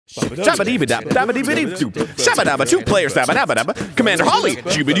Shabba-dee-ba-dab, dabba-dee-ba-dee-doo, 2 players, dabba-dabba-dabba, Commander Holly,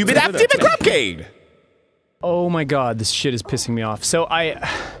 shooba-dooba-dab, dibba-Grumpcade. Oh my god, this shit is pissing me off. So I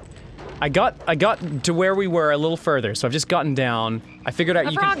got to where we were a little further, so I've just gotten down. I figured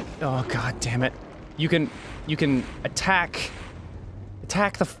out you can— oh god damn it. You can attack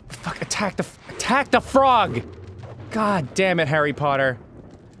the frog! God damn it, Harry Potter.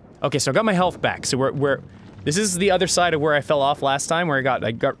 Okay, so I got my health back, so this is the other side of where I fell off last time, where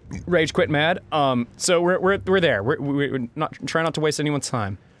I got rage quit mad. So we're there. We're not try not to waste anyone's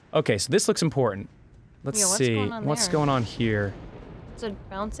time. Okay, so this looks important. Let's see what's going on here. It's a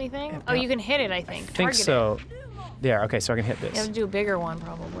bouncy thing. Oh, you can hit it. I think. I think so. There. Okay, so I can hit this. You have to do a bigger one,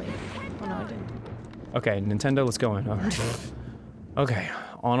 probably. Oh no, I didn't. Okay, Nintendo, let's go in. All right. Okay,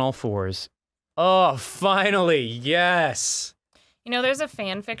 on all fours. Oh, finally, yes. You know, there's a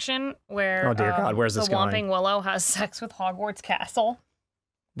fan fiction where oh dear God, where's this the going? Whomping Willow has sex with Hogwarts Castle.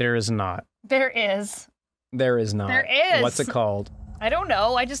 There is not. There is. There is not. There is. What's it called? I don't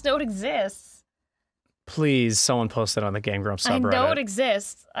know. I just know it exists. Please, someone post it on the GameGrumps subreddit. I know it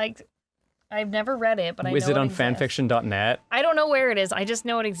exists. I've never read it, but I know it exists. Is it on fanfiction.net? I don't know where it is. I just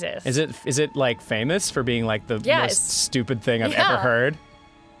know it exists. Is it like famous for being like the most stupid thing I've ever heard?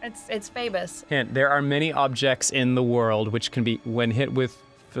 It's famous. Hint: there are many objects in the world which can be, when hit with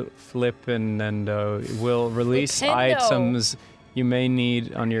flip and will release items you may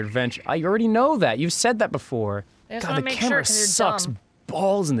need on your adventure. I already know that. You've said that before. God, the camera sucks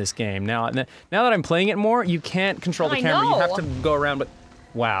balls in this game. Now that I'm playing it more, you can't control the camera. You have to go around. But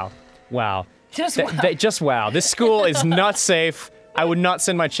wow. Just wow. This school is not safe. I would not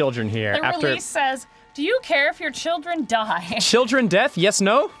send my children here. The release says, do you care if your children die? Children death? Yes,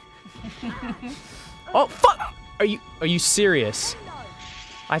 no? Oh, fuck! Are you serious?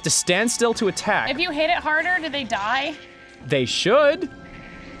 I have to stand still to attack. If you hit it harder, do they die? They should.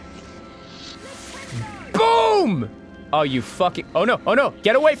 Boom! Oh, you fucking— oh no,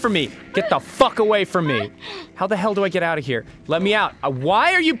 get away from me! Get the fuck away from me! How the hell do I get out of here? Let me out.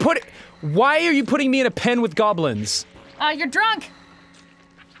 Why are you putting me in a pen with goblins? You're drunk!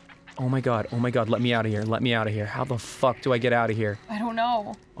 Oh my god, let me out of here, let me out of here. How the fuck do I get out of here? I don't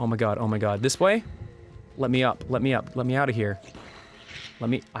know. Oh my god, this way? Let me up, let me out of here.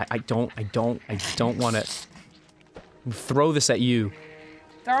 I don't want it. Throw this at you.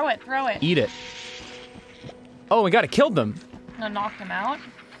 Throw it. Eat it. Oh my god, it killed them. No, knocked them out?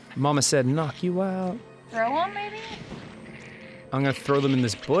 Mama said knock you out. Throw them, maybe? I'm gonna throw them in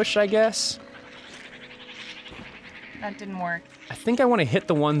this bush, I guess. That didn't work. I think I want to hit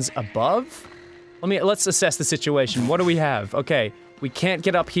the ones above. Let's assess the situation. What do we have? Okay, we can't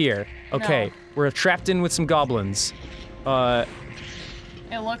get up here. Okay, no. We're trapped in with some goblins. It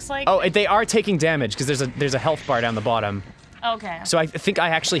looks like— oh, they are taking damage because there's a health bar down the bottom. Okay. So I think I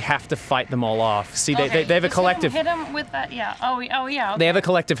actually have to fight them all off. See, they have a collective— hit them with that, yeah. Oh yeah, okay. They have a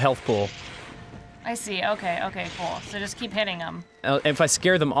collective health pool. I see, okay, cool. So just keep hitting them. If I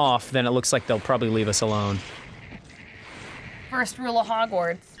scare them off, then it looks like they'll probably leave us alone. First rule of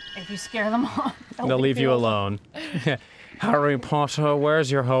Hogwarts, if you scare them off, they'll leave you alone. Harry Potter,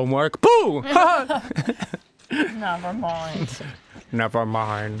 where's your homework? Boo! Never mind. Never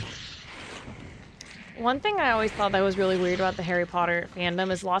mind. One thing I always thought that was really weird about the Harry Potter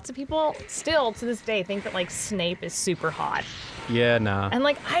fandom is lots of people still to this day think that like Snape is super hot. Yeah, nah. And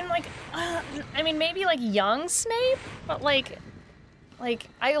like I'm like, I mean maybe like young Snape, but like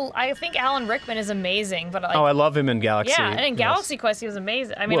I think Alan Rickman is amazing, but like— oh, I love him in Galaxy. Yeah, and in Galaxy Quest he was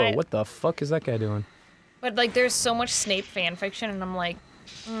amazing. I mean, whoa, what the fuck is that guy doing? But like, there's so much Snape fan fiction, and I'm like,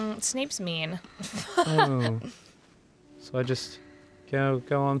 Snape's mean. Oh. So I just go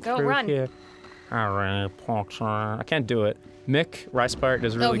on through run. Here. Harry Potter. I can't do it. Mick Ricepart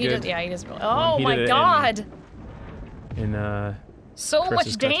does really good. Yeah, he does really. Oh my god! In so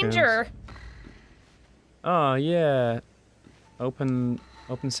much danger. Oh yeah. Open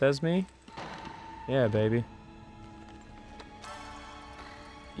sesame? Yeah, baby.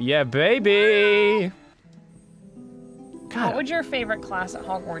 Yeah, baby! God. What would your favorite class at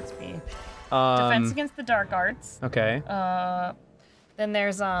Hogwarts be? Defense against the dark arts. Okay. Then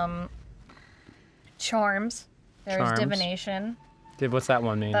there's, charms. There's divination. What's that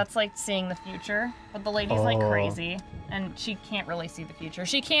one mean? That's like seeing the future. But the lady's like crazy. And she can't really see the future.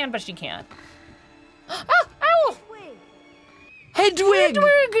 She can, but she can't. Ah! Ow! Hedwig!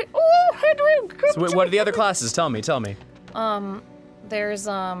 Oh, Hedwig! So what are the other classes? Tell me. There's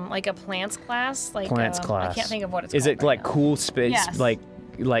like a plants class, like plants class. I can't think of what it's called. Is it right like now. Cool space, yes. like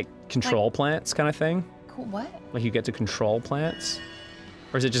control plants kind of thing? Cool what? Like you get to control plants,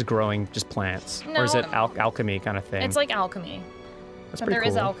 or is it just growing just plants, No, or is it alchemy kind of thing? It's like alchemy. That's But pretty there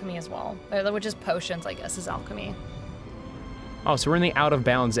cool. is alchemy as well, which is potions, I guess, is alchemy. Oh, so we're in the out of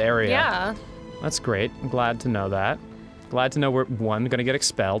bounds area. Yeah. That's great. I'm glad to know that. Glad to know we're, 1, gonna get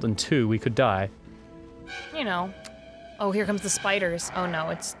expelled, and 2, we could die. You know. Oh, here comes the spiders. Oh no,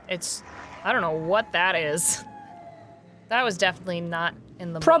 it's, I don't know what that is. That was definitely not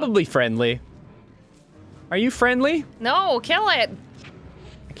in the Probably book. friendly. Are you friendly? No, kill it!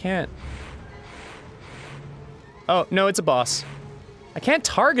 I can't. Oh, no, it's a boss. I can't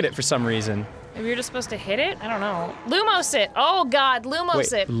target it for some reason. Maybe you're just supposed to hit it? I don't know. Lumos it! Oh god, Lumos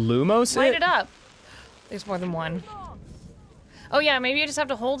Wait, it! Lumos Light it? it up. There's more than one. Oh yeah, maybe you just have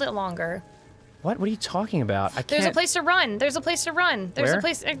to hold it longer. What? What are you talking about? I can't. There's a place to run. There's a place to run. There's Where? a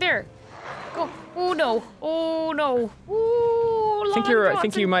place right there. Go. Oh no. Oh no. Ooh, I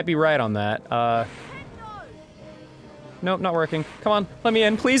think you might be right on that. Nope, not working. Come on, let me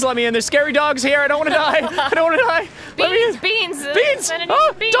in. Please let me in. There's scary dogs here. I don't want to die. I don't want to die. Let me in. Beans. Beans.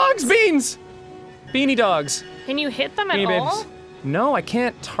 Oh, Beans. dogs, beans. Beanie dogs. Can you hit them at Beanie all? babes. No, I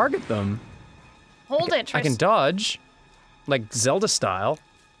can't target them. Hold it. Try I can dodge, like Zelda style.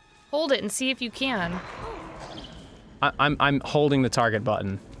 hold it and see if you can. I'm holding the target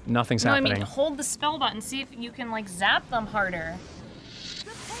button. Nothing's No, happening. I mean hold the spell button. See if you can like zap them harder.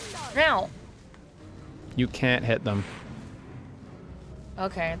 Now. You can't hit them.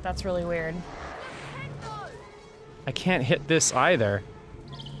 Okay, that's really weird. I can't hit this either.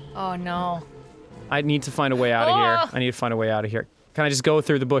 Oh no. I need to find a way out of here. I need to find a way out of here. Can I just go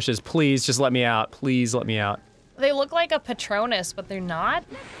through the bushes? Please, just let me out. Please let me out. They look like a Patronus, but they're not.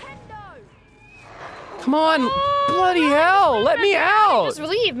 Come on, bloody hell, let me out. Just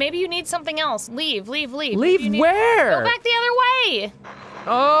leave. Maybe you need something else. Leave. Leave Maybe where? Go back the other way.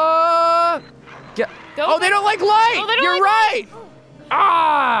 Get. Go Oh, they back- don't like light. Oh, they don't You're like right.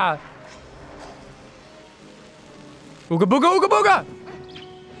 Ah. Ooga booga ooga booga.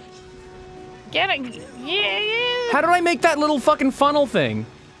 Get it. Yeah. How did I make that little fucking funnel thing?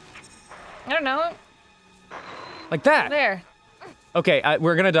 I don't know. Like that. There. Okay,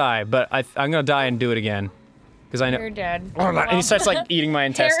 we're gonna die, but I'm gonna die and do it again. Because I know. You're dead. Oh, and he starts like eating my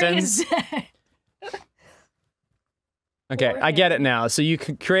intestines. Okay, I get it now. So you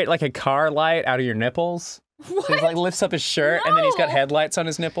could create like a car light out of your nipples. What? So he like lifts up his shirt and then he's got No. headlights on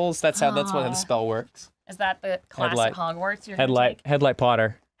his nipples. That's how the spell works. Is that the class Headlight. at Hogwarts? You're gonna take? Headlight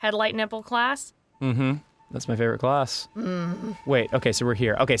Potter. Headlight nipple class? Mm-hmm. That's my favorite class. Wait, okay, so we're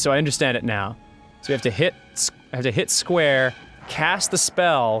here. Okay, so I understand it now. So we have to hit square, cast the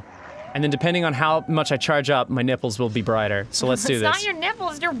spell, and then depending on how much I charge up, my nipples will be brighter. So let's do It's this. not your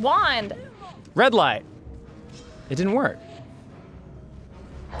nipples, it's your wand. Red light. It didn't work.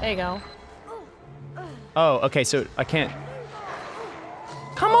 There you go. Oh, okay, so I can't.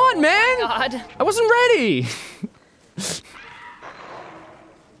 Come on, man! God. I wasn't ready!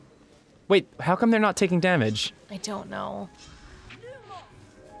 Wait, how come they're not taking damage? I don't know.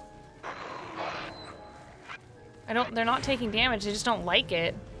 They're not taking damage, they just don't like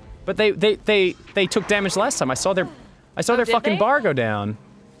it. But they took damage last time. I saw their did fucking they? bar go down.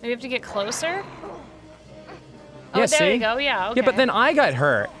 Maybe you have to get closer? Yeah, Oh, there see? you go, yeah, okay. Yeah, but then I got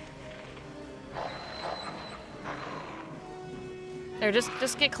hurt. There,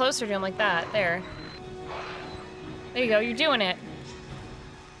 just get closer to him like that. There. There you go, you're doing it.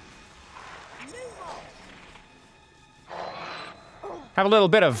 Have a little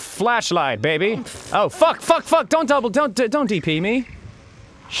bit of flashlight, baby. Oh, fuck, don't DP me.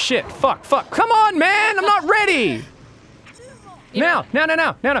 Shit, fuck. Come on, man, I'm not ready. No.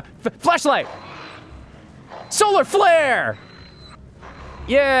 Flashlight. Solar flare.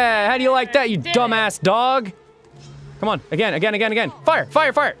 Yeah, how do you like that, you dumbass dog? Come on, again.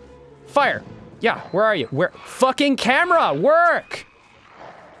 Fire. Yeah, where are you? Where? Fucking camera, work.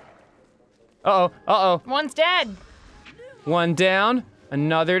 Uh-oh. One's dead. One down,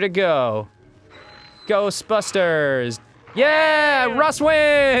 another to go. Ghostbusters. Yeah, Russ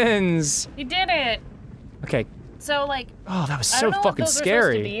wins. You did it. Okay. So, like, Oh, that was I so don't know fucking what those scary. Are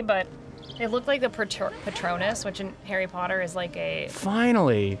supposed to be, but they look like the Patronus, which in Harry Potter is like a,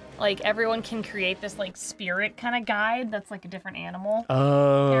 Finally. like everyone can create this like spirit kind of guide that's like a different animal.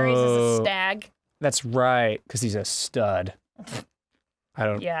 Oh. Harry's is a stag. That's right, because he's a stud. I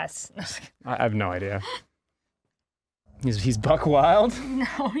don't. Yes. I have no idea. He's buck wild.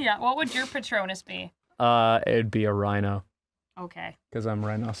 No, yeah. What would your Patronus be? It'd be a rhino, Okay. because I'm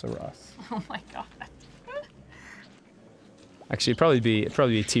rhinoceros. Oh my god. Actually, it'd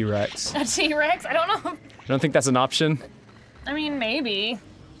probably be T-Rex. A T-Rex? I don't know. I don't think that's an option. I mean, maybe.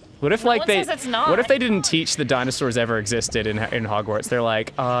 What if No like one they? says it's not. What if they didn't teach the dinosaurs ever existed in Hogwarts? They're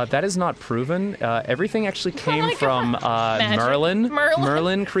like, that is not proven. Everything actually came my from Magic. Merlin. Merlin.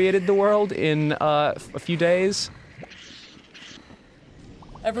 Merlin created the world in a few days.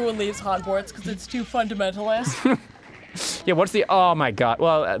 Everyone leaves Hogwarts because it's too fundamentalist. Yeah, what's the? Oh my god.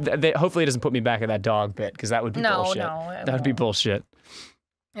 Well, hopefully it doesn't put me back at that dog bit because that would be bullshit. No, it that would be won't. bullshit.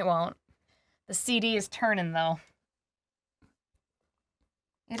 It won't. The CD is turning though.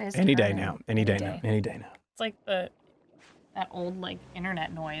 It is. Any day turning. now. Any day now. Any day now. It's like that old like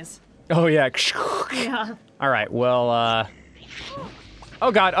internet noise. Oh yeah. Yeah. All right. Well.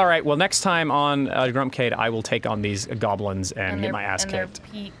 Oh god. All right. Well, next time on Grumpcade, I will take on these goblins and get my ass kicked.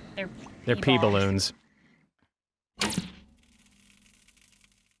 They're pee balloons. I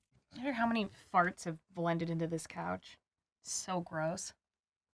wonder how many farts have blended into this couch. So gross.